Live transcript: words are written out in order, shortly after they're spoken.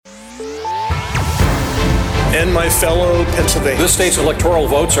and my fellow Pennsylvanians. This state's electoral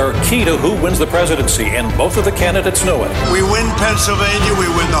votes are key to who wins the presidency, and both of the candidates know it. We win Pennsylvania, we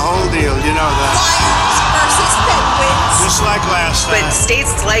win the whole deal. You know that. Lions versus penguins. Just like last time. But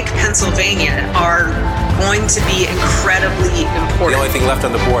states like Pennsylvania are going to be incredibly important. The only thing left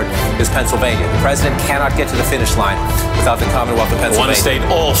on the board is Pennsylvania. The president cannot get to the finish line without the Commonwealth of Pennsylvania. One state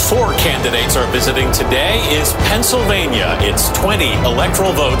all four candidates are visiting today is Pennsylvania. Its 20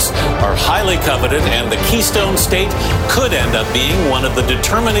 electoral votes are highly coveted, and the Keystone State could end up being one of the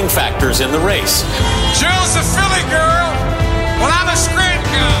determining factors in the race. Jill's a Philly girl, well, I'm a Scranton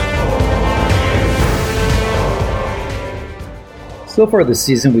guy. So far this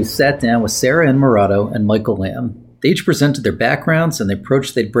season, we've sat down with Sarah Ann Morato and Michael Lamb. They each presented their backgrounds and the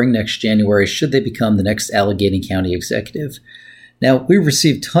approach they'd bring next January should they become the next Allegheny County executive. Now, we've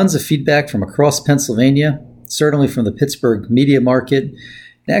received tons of feedback from across Pennsylvania, certainly from the Pittsburgh media market,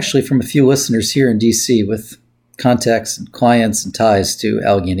 and actually from a few listeners here in D.C. with contacts and clients and ties to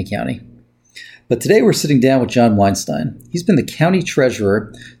Allegheny County. But today we're sitting down with John Weinstein. He's been the county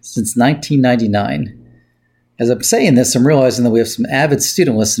treasurer since 1999. As I'm saying this, I'm realizing that we have some avid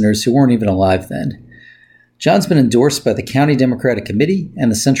student listeners who weren't even alive then. John's been endorsed by the County Democratic Committee and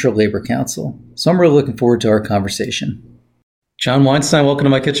the Central Labor Council, so I'm really looking forward to our conversation. John Weinstein, welcome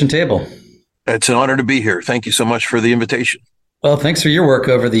to my kitchen table. It's an honor to be here. Thank you so much for the invitation. Well, thanks for your work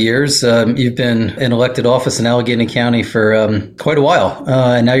over the years. You've been in elected office in Allegheny County for quite a while,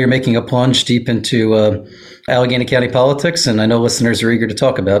 and now you're making a plunge deep into Allegheny County politics, and I know listeners are eager to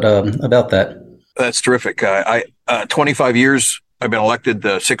talk about that. That's terrific. 25 years, I've been elected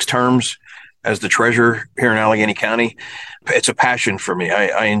 6 terms as the treasurer here in Allegheny County. It's a passion for me.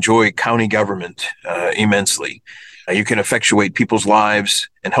 I enjoy county government immensely. You can effectuate people's lives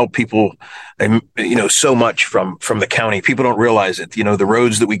and help people, so much from the county. People don't realize it. The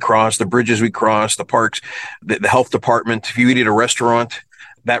roads that we cross, the bridges we cross, the parks, the health department. If you eat at a restaurant,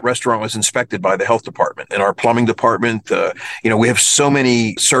 that restaurant was inspected by the health department and our plumbing department. We have so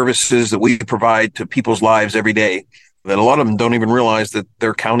many services that we provide to people's lives every day that a lot of them don't even realize that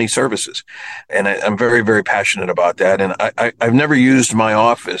they're county services. And I'm very, very passionate about that. And I've never used my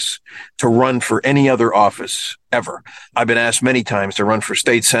office to run for any other office ever. I've been asked many times to run for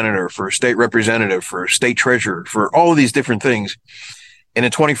state senator, for state representative, for state treasurer, for all of these different things. And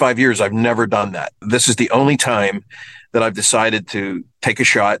in 25 years, I've never done that. This is the only time that I've decided to take a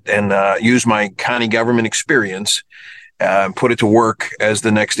shot and use my county government experience, put it to work as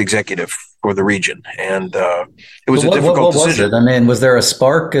the next executive for the region. And it was a difficult decision. What was it? I mean, was there a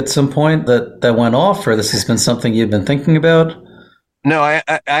spark at some point that went off, or this has been something you've been thinking about? No, I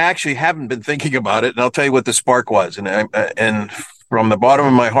actually haven't been thinking about it, and I'll tell you what the spark was. And from the bottom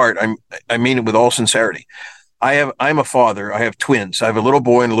of my heart, I mean it with all sincerity. I'm a father. I have twins. I have a little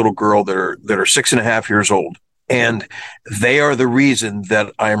boy and a little girl that are 6.5 years old. And they are the reason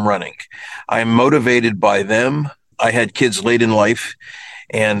that I'm running. I'm motivated by them. I had kids late in life,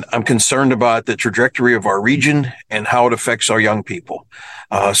 and I'm concerned about the trajectory of our region and how it affects our young people.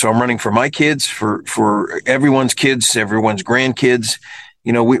 So I'm running for my kids, for everyone's kids, everyone's grandkids.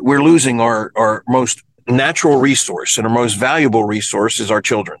 We're losing our most natural resource, and our most valuable resource is our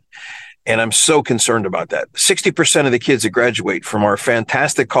children. And I'm so concerned about that. 60% of the kids that graduate from our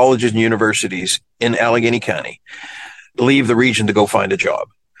fantastic colleges and universities in Allegheny County leave the region to go find a job.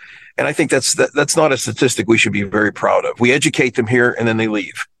 And I think that's not a statistic we should be very proud of. We educate them here and then they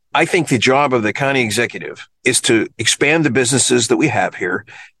leave. I think the job of the county executive is to expand the businesses that we have here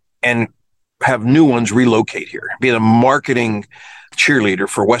and have new ones relocate here, be a marketing cheerleader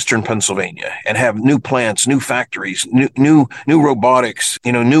for Western Pennsylvania, and have new plants, new factories, new robotics,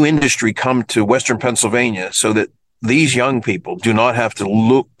 new industry come to Western Pennsylvania so that these young people do not have to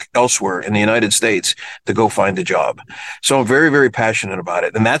look elsewhere in the United States to go find a job. So I'm very, very passionate about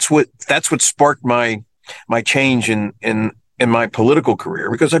it. And that's what sparked my change in my political career,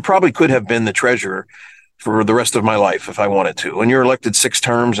 because I probably could have been the treasurer for the rest of my life if I wanted to. When you're elected 6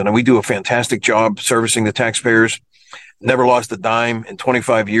 terms, and we do a fantastic job servicing the taxpayers, never lost a dime in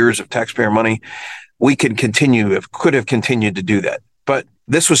 25 years of taxpayer money, we could have continued to do that. But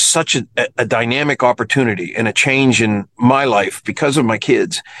this was such a dynamic opportunity and a change in my life because of my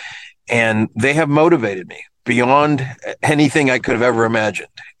kids. And they have motivated me beyond anything I could have ever imagined,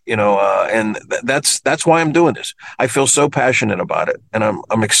 and that's why I'm doing this. I feel so passionate about it. And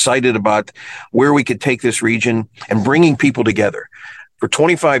I'm excited about where we could take this region and bringing people together. For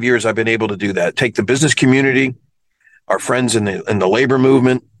 25 years, I've been able to do that. Take the business community, our friends in the labor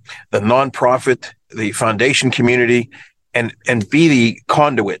movement, the nonprofit, the foundation community, and be the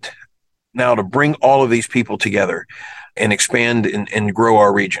conduit now to bring all of these people together and expand and grow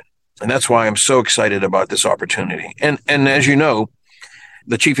our region. And that's why I'm so excited about this opportunity. And as you know,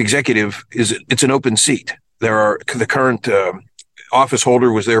 the chief executive it's an open seat. The current office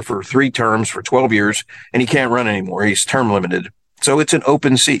holder was there for 3 terms for 12 years, and he can't run anymore. He's term limited. So it's an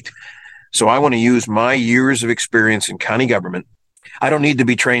open seat. So I want to use my years of experience in county government. I don't need to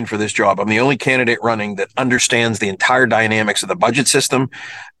be trained for this job. I'm the only candidate running that understands the entire dynamics of the budget system,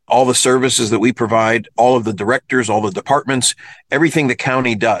 all the services that we provide, all of the directors, all the departments, everything the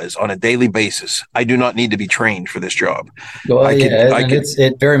county does on a daily basis. I do not need to be trained for this job. Well,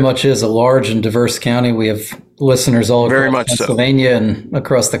 it very much is a large and diverse county. We have listeners all across Pennsylvania and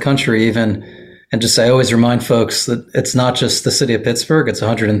across the country even. And I always remind folks that it's not just the city of Pittsburgh, it's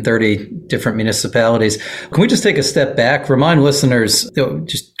 130 different municipalities. Can we just take a step back? Remind listeners,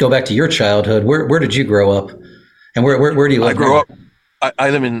 just go back to your childhood. Where did you grow up? And where do you live?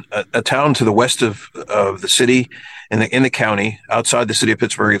 I live in a town to the west of the city, in the county, outside the city of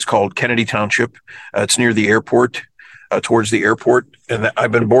Pittsburgh. It's called Kennedy Township. It's near the airport, towards the airport. And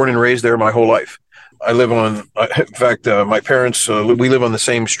I've been born and raised there my whole life. I live in fact, my parents, we live on the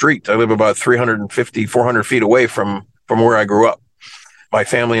same street. I live about 350, 400 feet away from where I grew up. My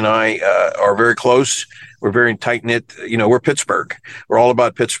family and I are very close. We're very tight-knit. We're Pittsburgh. We're all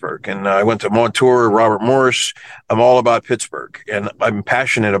about Pittsburgh. And I went to Montour, Robert Morris. I'm all about Pittsburgh. And I'm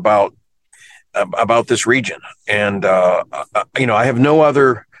passionate about this region. And, I have no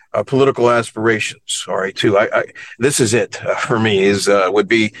other political aspirations. All right, too. This is it for me, would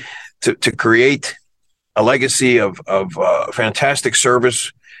be to create a legacy of fantastic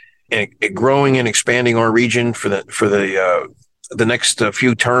service and growing and expanding our region for the next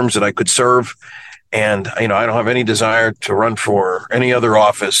few terms that I could serve. And, I don't have any desire to run for any other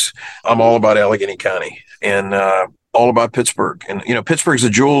office. I'm all about Allegheny County and all about Pittsburgh. And, Pittsburgh's the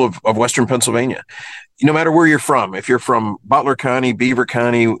jewel of Western Pennsylvania. No matter where you're from, if you're from Butler County, Beaver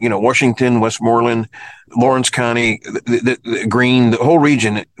County, Washington, Westmoreland, Lawrence County, the Greene, the whole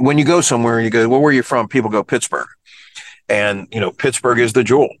region, when you go somewhere and you go, well, where are you from? People go Pittsburgh. And, Pittsburgh is the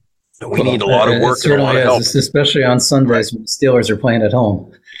jewel. We need a lot of work and a lot of help. Especially on Sundays when the Steelers are playing at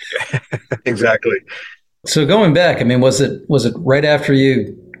home. Exactly. So going back, was it right after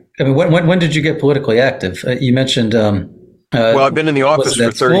you? When did you get politically active? You mentioned. I've been in the office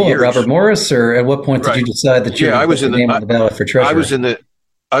for 30 years. Robert Morris, or at what point did you decide that you were put your name on the ballot for treasurer?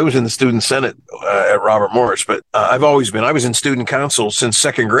 I was in the student senate at Robert Morris, but I was in student council since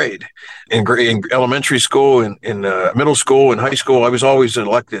second grade, in elementary school, in middle school, and high school. I was always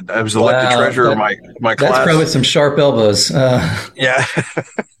elected. I was elected treasurer of my class. That's probably some sharp elbows. Yeah.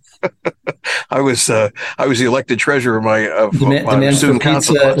 I was the elected treasurer of my student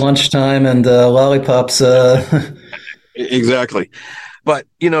council at lunchtime and lollipops. Exactly. But,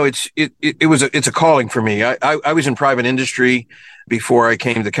 it's a calling for me. I was in private industry before I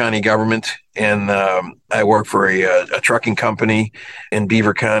came to county government, and I worked for a trucking company in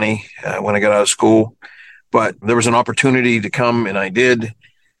Beaver County when I got out of school. But there was an opportunity to come, and I did.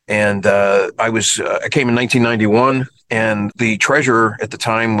 And I came in 1991, and the treasurer at the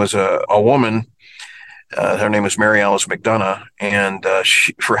time was a woman. Her name was Mary Alice McDonough, and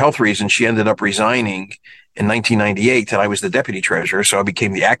for health reasons, she ended up resigning in 1998, and I was the deputy treasurer, so I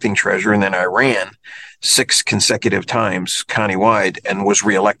became the acting treasurer, and then I ran 6 consecutive times countywide and was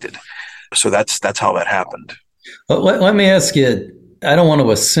reelected. So that's how that happened. Well, let me ask you, I don't want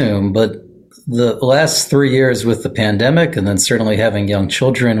to assume, but the last 3 years with the pandemic, and then certainly having young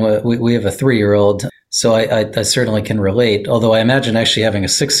children, we have a 3-year-old, so I certainly can relate, although I imagine actually having a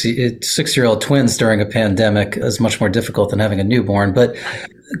 6-year-old twins during a pandemic is much more difficult than having a newborn, but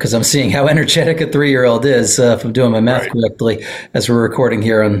because I'm seeing how energetic a 3-year-old is, if I'm doing my math correctly, as we're recording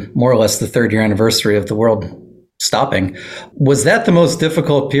here on more or less the 3rd year anniversary of the world stopping. Was that the most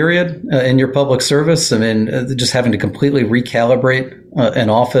difficult period in your public service? Just having to completely recalibrate an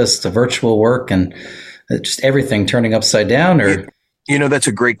office to virtual work and just everything turning upside down? Or that's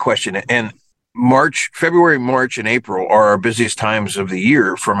a great question. And February, March, and April are our busiest times of the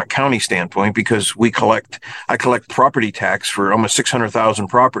year from a county standpoint because I collect property tax for almost 600,000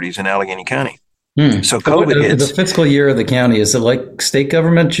 properties in Allegheny County. So COVID hits. The fiscal year of the county, is it like state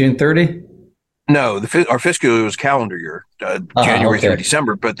government, June 30? No, our fiscal year was calendar year, January through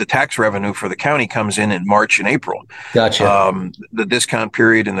December, but the tax revenue for the county comes in March and April. Gotcha. The discount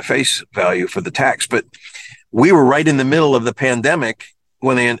period and the face value for the tax. But we were right in the middle of the pandemic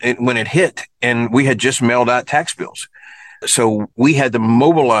when it hit, and we had just mailed out tax bills. So we had to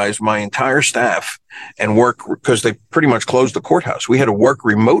mobilize my entire staff and work because they pretty much closed the courthouse. We had to work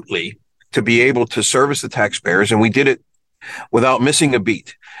remotely to be able to service the taxpayers, and we did it without missing a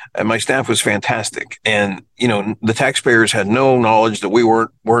beat. And my staff was fantastic. And, the taxpayers had no knowledge that we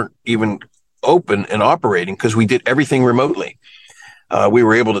weren't even open and operating because we did everything remotely. We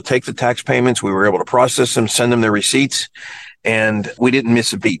were able to take the tax payments. We were able to process them, send them their receipts, and we didn't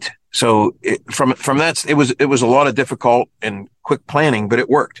miss a beat. So from that, it was a lot of difficult and quick planning, but it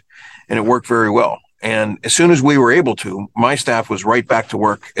worked, and it worked very well. And as soon as we were able to, my staff was right back to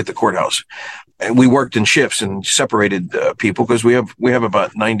work at the courthouse. And we worked in shifts and separated people because we have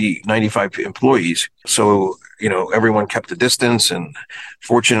about 95 employees. So, everyone kept a distance, and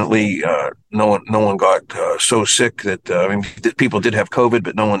fortunately, no one got so sick that, people did have COVID,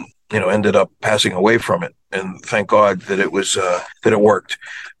 but no one, ended up passing away from it. And thank God that it was, that it worked.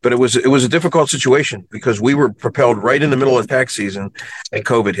 But it was a difficult situation because we were propelled right in the middle of tax season and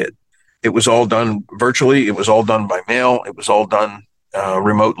COVID hit. It was all done virtually. It was all done by mail. It was all done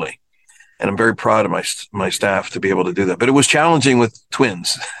remotely. And I'm very proud of my staff to be able to do that. But it was challenging with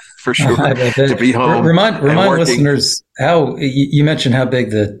twins, for sure, to be home. Remind listeners how you mentioned how big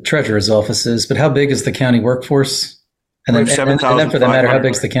the treasurer's office is, but how big is the county workforce? And then for that matter, how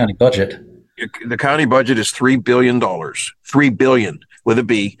big is the county budget? The county budget is $3 billion, $3 billion with a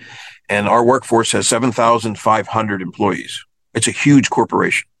B. And our workforce has 7,500 employees. It's a huge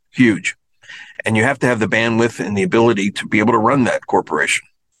corporation, huge. And you have to have the bandwidth and the ability to be able to run that corporation.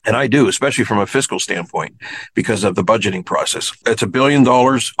 And I do, especially from a fiscal standpoint, because of the budgeting process. It's $1 billion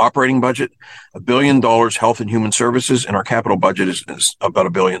operating budget, $1 billion health and human services, and our capital budget is about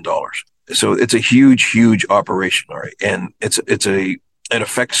 $1 billion. So it's a huge, huge operation, all right? And it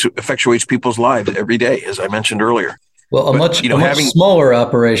effectuates people's lives every day, as I mentioned earlier. Well, a much smaller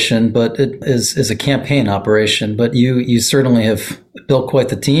operation, but it is a campaign operation. But you certainly have built quite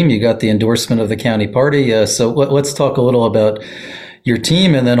the team. You got the endorsement of the county party. So let's talk a little about your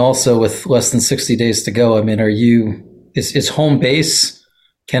team, and then also with less than 60 days to go. I mean, is home base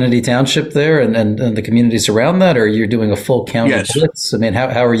Kennedy Township there and the communities around that, or you're doing a full county blitz? I mean,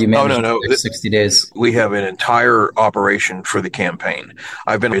 how are you managing the next 60 days? We have an entire operation for the campaign.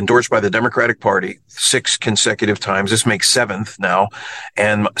 I've been endorsed by the Democratic Party 6 consecutive times. This makes 7th now,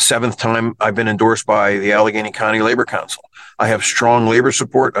 and 7th time I've been endorsed by the Allegheny County Labor Council. I have strong labor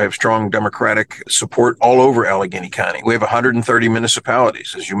support. I have strong Democratic support all over Allegheny County. We have 130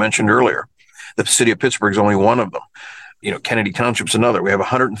 municipalities, as you mentioned earlier. The city of Pittsburgh is only one of them. Kennedy Township's another. We have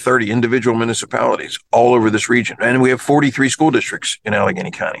 130 individual municipalities all over this region. And we have 43 school districts in Allegheny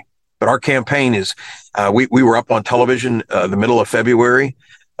County. But our campaign is, we were up on television the middle of February,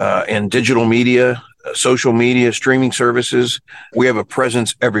 and digital media, social media, streaming services. We have a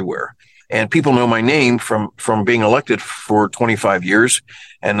presence everywhere. And people know my name from being elected for 25 years.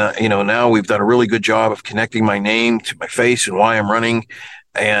 And, now we've done a really good job of connecting my name to my face and why I'm running,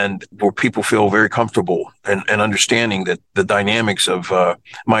 and where people feel very comfortable and understanding that the dynamics of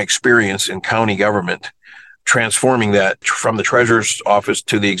my experience in county government, transforming that from the treasurer's office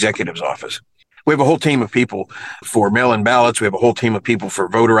to the executive's office. We have a whole team of people for mail-in ballots. We have a whole team of people for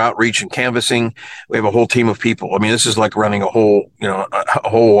voter outreach and canvassing. We have a whole team of people. I mean, this is like running a whole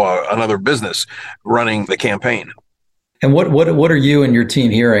another business running the campaign. And what are you and your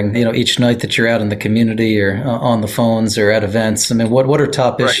team hearing, each night that you're out in the community or on the phones or at events? I mean, what are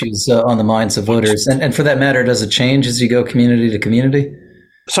top issues on the minds of voters? And for that matter, does it change as you go community to community?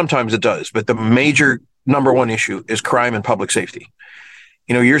 Sometimes it does, but the major number one issue is crime and public safety.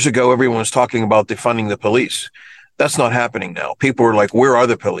 Years ago, everyone was talking about defunding the police. That's not happening now. People are like, where are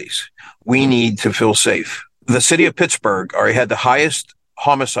the police? We need to feel safe. The city of Pittsburgh already had the highest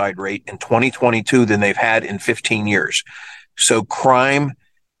homicide rate in 2022 than they've had in 15 years. So crime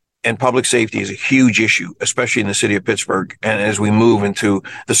and public safety is a huge issue, especially in the city of Pittsburgh, and as we move into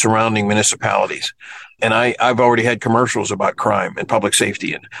the surrounding municipalities. And I've already had commercials about crime and public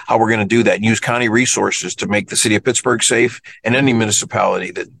safety and how we're going to do that and use county resources to make the city of Pittsburgh safe and any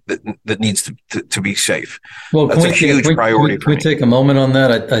municipality that needs to be safe. Well, that's a huge priority for me. Can we take a moment on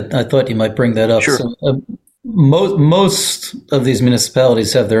that? I thought you might bring that up. Sure. So, most of these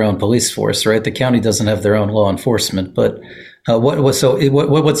municipalities have their own police force, right? The county doesn't have their own law enforcement, but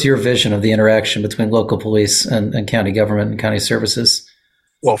what's your vision of the interaction between local police and county government and county services?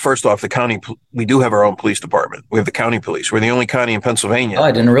 Well, first off, we do have our own police department. We have the county police. We're the only county in Pennsylvania. Oh,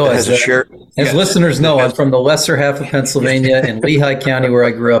 I didn't realize that. As listeners know, I'm from the lesser half of Pennsylvania in Lehigh County, where I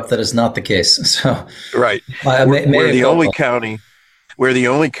grew up. That is not the case. So, right. We're the only county. We're the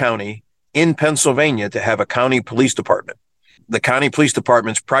only county in Pennsylvania to have a county police department. The county police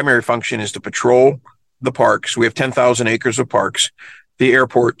department's primary function is to patrol the parks. We have 10,000 acres of parks. The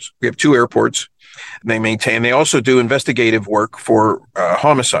airports. We have 2 airports. They also do investigative work for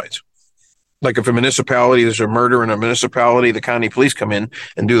homicides. Like if a municipality, there's a murder in a municipality, the county police come in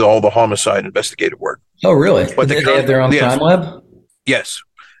and do all the homicide investigative work. Oh, really? But they have their own crime lab? Yes.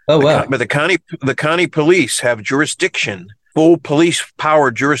 Oh, wow. But the county police have jurisdiction, full police power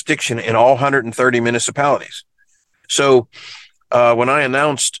jurisdiction in all 130 municipalities. So when I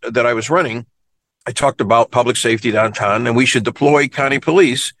announced that I was running, I talked about public safety downtown, and we should deploy county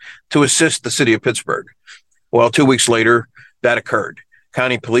police to assist the city of Pittsburgh. Well, 2 weeks later, that occurred.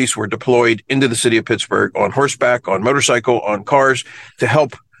 County police were deployed into the city of Pittsburgh on horseback, on motorcycle, on cars to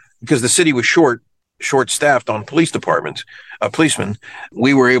help, because the city was short-staffed on police departments, policemen.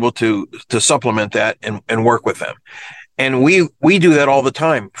 We were able to supplement that and work with them. And we do that all the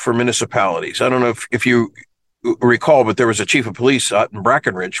time for municipalities. I don't know if you recall, but there was a chief of police out in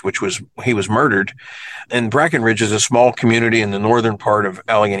Brackenridge, he was murdered. And Brackenridge is a small community in the northern part of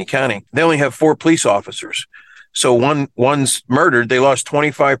Allegheny County. They only have 4 police officers. So one's murdered, they lost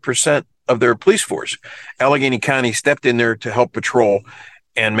 25% of their police force. Allegheny County stepped in there to help patrol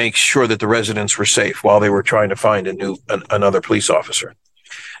and make sure that the residents were safe while they were trying to find another police officer.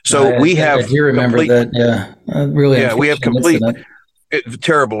 So we have. I do remember that. Yeah, really. Yeah, we have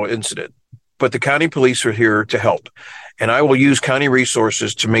terrible incident. But the county police are here to help. And I will use county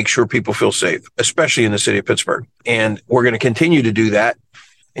resources to make sure people feel safe, especially in the city of Pittsburgh. And we're going to continue to do that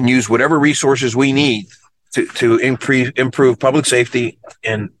and use whatever resources we need to improve public safety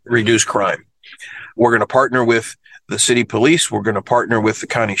and reduce crime. We're going to partner with the city police. We're going to partner with the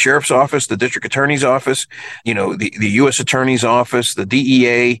county sheriff's office, the district attorney's office, the U.S. attorney's office, the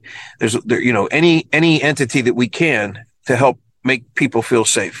DEA. There's any entity that we can to help make people feel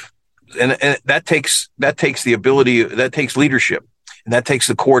safe. And that takes the ability, that takes leadership, and that takes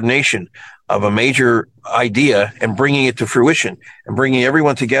the coordination of a major idea and bringing it to fruition and bringing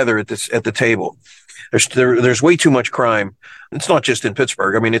everyone together at the table. There's way too much crime. It's not just in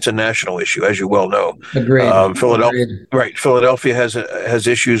Pittsburgh. I mean, it's a national issue, as you well know. Agreed. Philadelphia, right? Philadelphia has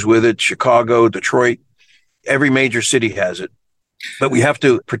issues with it. Chicago, Detroit, every major city has it. But we have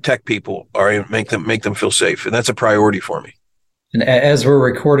to protect people or make them feel safe, and that's a priority for me. And as we're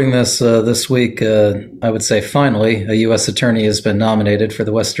recording this week, I would say finally, a U.S. attorney has been nominated for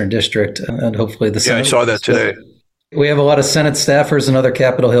the Western District, and hopefully the Senate. Yeah, I saw that today. We have a lot of Senate staffers and other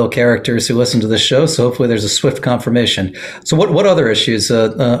Capitol Hill characters who listen to this show, so hopefully there's a swift confirmation. So what other issues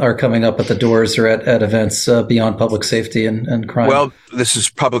are coming up at the doors or at events beyond public safety and crime? Well, this is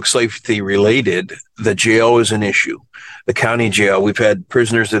public safety related. The jail is an issue. The county jail. We've had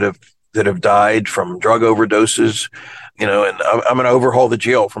prisoners that have died from drug overdoses. And I'm going to overhaul the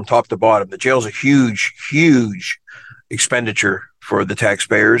jail from top to bottom. The jail is a huge, huge expenditure for the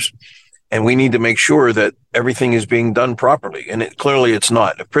taxpayers. And we need to make sure that everything is being done properly. And clearly it's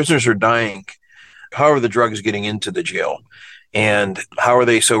not. If prisoners are dying, how are the drugs getting into the jail? And how are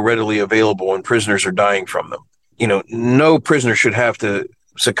they so readily available when prisoners are dying from them? No prisoner should have to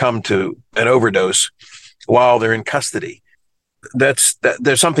succumb to an overdose while they're in custody. There's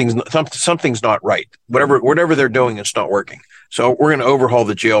something's not right. Whatever they're doing, it's not working. So we're going to overhaul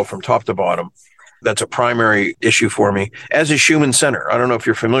the jail from top to bottom. That's a primary issue for me, as is Schumann Center. I don't know if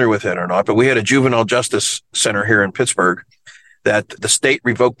you're familiar with it or not, but we had a juvenile justice center here in Pittsburgh that the state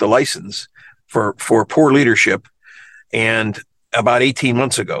revoked the license for poor leadership and about 18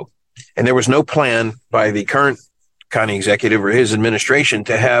 months ago. And there was no plan by the current county executive or his administration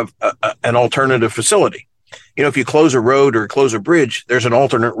to have an alternative facility. If you close a road or close a bridge, there's an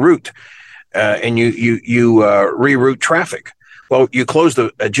alternate route, and you reroute traffic. Well, you closed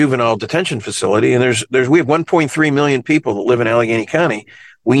a juvenile detention facility, and we have 1.3 million people that live in Allegheny County.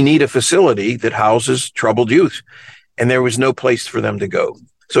 We need a facility that houses troubled youth, and there was no place for them to go.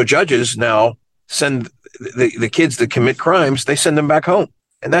 So judges now send the kids that commit crimes, they send them back home.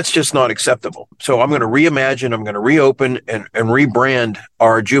 And that's just not acceptable. So I'm going to reimagine, I'm going to reopen and rebrand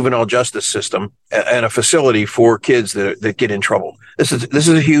our juvenile justice system and a facility for kids that get in trouble. This is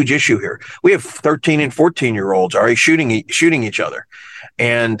a huge issue here. We have 13 and 14-year-olds already shooting each other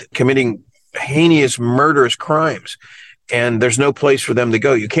and committing heinous, murderous crimes. And there's no place for them to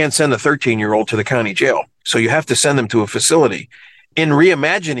go. You can't send a 13-year-old to the county jail. So you have to send them to a facility. In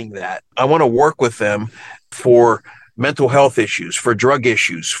reimagining that, I want to work with them for mental health issues, for drug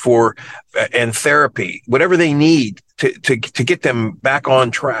issues, and therapy, whatever they need to get them back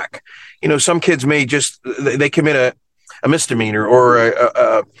on track. Some kids may they commit a misdemeanor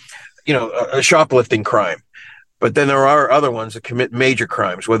or a shoplifting crime, but then there are other ones that commit major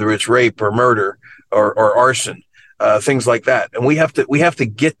crimes, whether it's rape or murder or arson, things like that. And we have to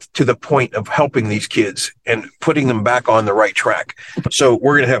get to the point of helping these kids and putting them back on the right track. So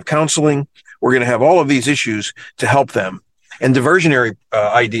we're going to have counseling. We're going to have all of these issues to help them. and diversionary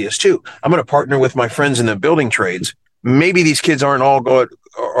ideas too. I'm going to partner with my friends in the building trades. Maybe these kids aren't all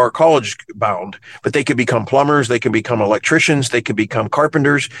are college bound, but they could become plumbers, they can become electricians, they could become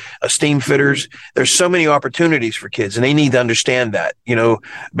carpenters, steam fitters. There's so many opportunities for kids, and they need to understand that.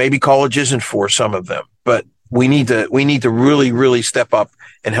 Maybe college isn't for some of them, but we need to really, really step up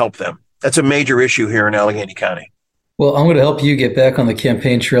and help them. That's a major issue here in Allegheny County. Well, I'm going to help you get back on the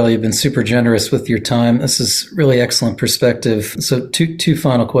campaign trail. You've been super generous with your time. This is really excellent perspective. So two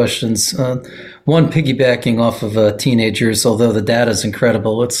final questions. One, piggybacking off of teenagers, although the data is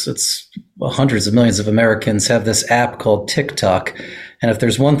incredible. It's hundreds of millions of Americans have this app called TikTok. And if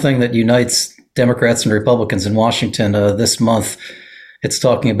there's one thing that unites Democrats and Republicans in Washington this month, it's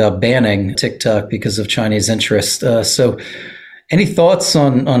talking about banning TikTok because of Chinese interest. So any thoughts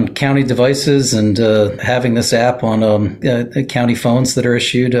on county devices and having this app on county phones that are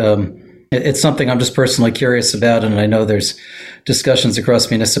issued? It's something I'm just personally curious about, and I know there's discussions across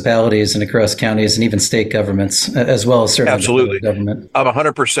municipalities and across counties and even state governments, as well as certainly absolutely government. I'm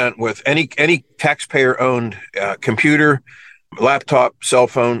 100% with any taxpayer-owned computer, laptop, cell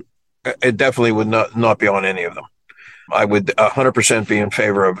phone. It definitely would not be on any of them. I would 100% be in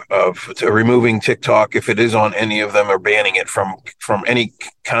favor of removing TikTok if it is on any of them, or banning it from any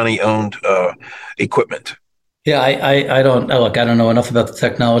county-owned equipment. Yeah, I don't know enough about the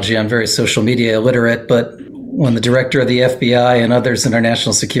technology. I'm very social media illiterate, but when the director of the FBI and others in our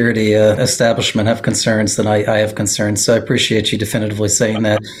national security establishment have concerns, then I have concerns. So I appreciate you definitively saying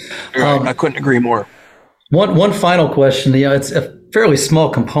that. I couldn't agree more. One final question. It's a fairly small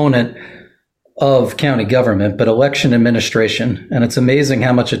component of county government, but election administration. And it's amazing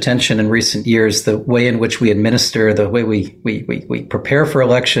how much attention in recent years, the way in which we administer, the way we prepare for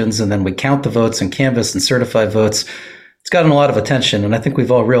elections, and then we count the votes and canvass and certify votes. It's gotten a lot of attention. And I think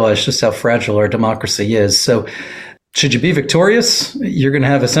we've all realized just how fragile our democracy is. So should you be victorious, you're going to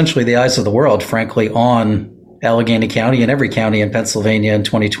have essentially the eyes of the world, frankly, on Allegheny County and every county in Pennsylvania in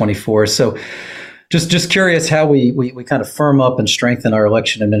 2024. So Just curious how we kind of firm up and strengthen our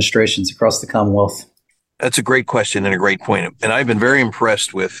election administrations across the Commonwealth. That's a great question and a great point. And I've been very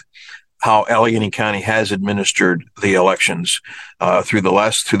impressed with how Allegheny County has administered the elections through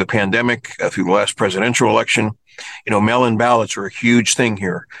the pandemic, through the last presidential election. Mail-in ballots are a huge thing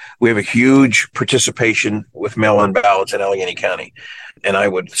here. We have a huge participation with mail-in ballots in Allegheny County, and I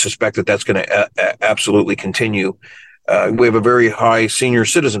would suspect that that's going to absolutely continue. We have a very high senior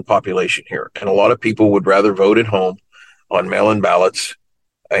citizen population here, and a lot of people would rather vote at home on mail-in ballots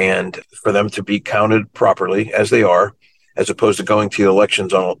and for them to be counted properly as they are, as opposed to going to the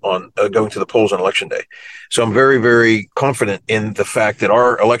elections going to the polls on election day. So I'm very, very confident in the fact that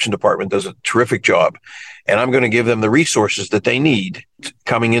our election department does a terrific job, and I'm going to give them the resources that they need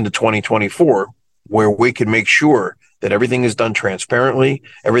coming into 2024, where we can make sure that everything is done transparently,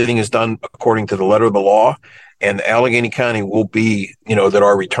 everything is done according to the letter of the law. And Allegheny County will be, that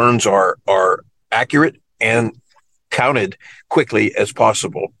our returns are accurate and counted quickly as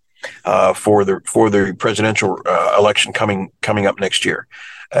possible for the presidential election coming up next year.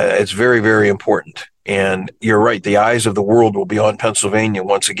 It's very, very important. And you're right, the eyes of the world will be on Pennsylvania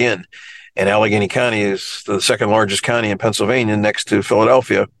once again. And Allegheny County is the second largest county in Pennsylvania, next to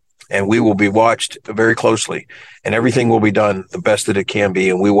Philadelphia. And we will be watched very closely. And everything will be done the best that it can be.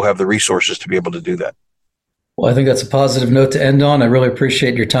 And we will have the resources to be able to do that. Well, I think that's a positive note to end on. I really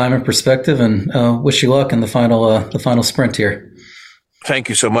appreciate your time and perspective, and wish you luck in the final sprint here. Thank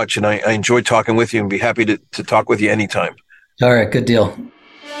you so much, and I enjoyed talking with you, and be happy to talk with you anytime. All right, good deal.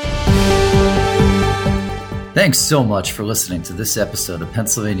 Thanks so much for listening to this episode of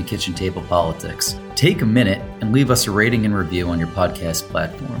Pennsylvania Kitchen Table Politics. Take a minute and leave us a rating and review on your podcast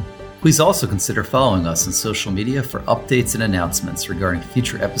platform. Please also consider following us on social media for updates and announcements regarding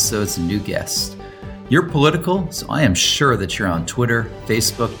future episodes and new guests. You're political, so I am sure that you're on Twitter,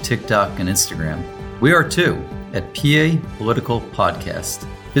 Facebook, TikTok, and Instagram. We are too, at PA Political Podcast.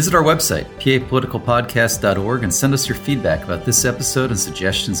 Visit our website, papoliticalpodcast.org, and send us your feedback about this episode and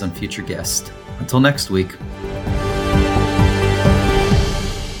suggestions on future guests. Until next week.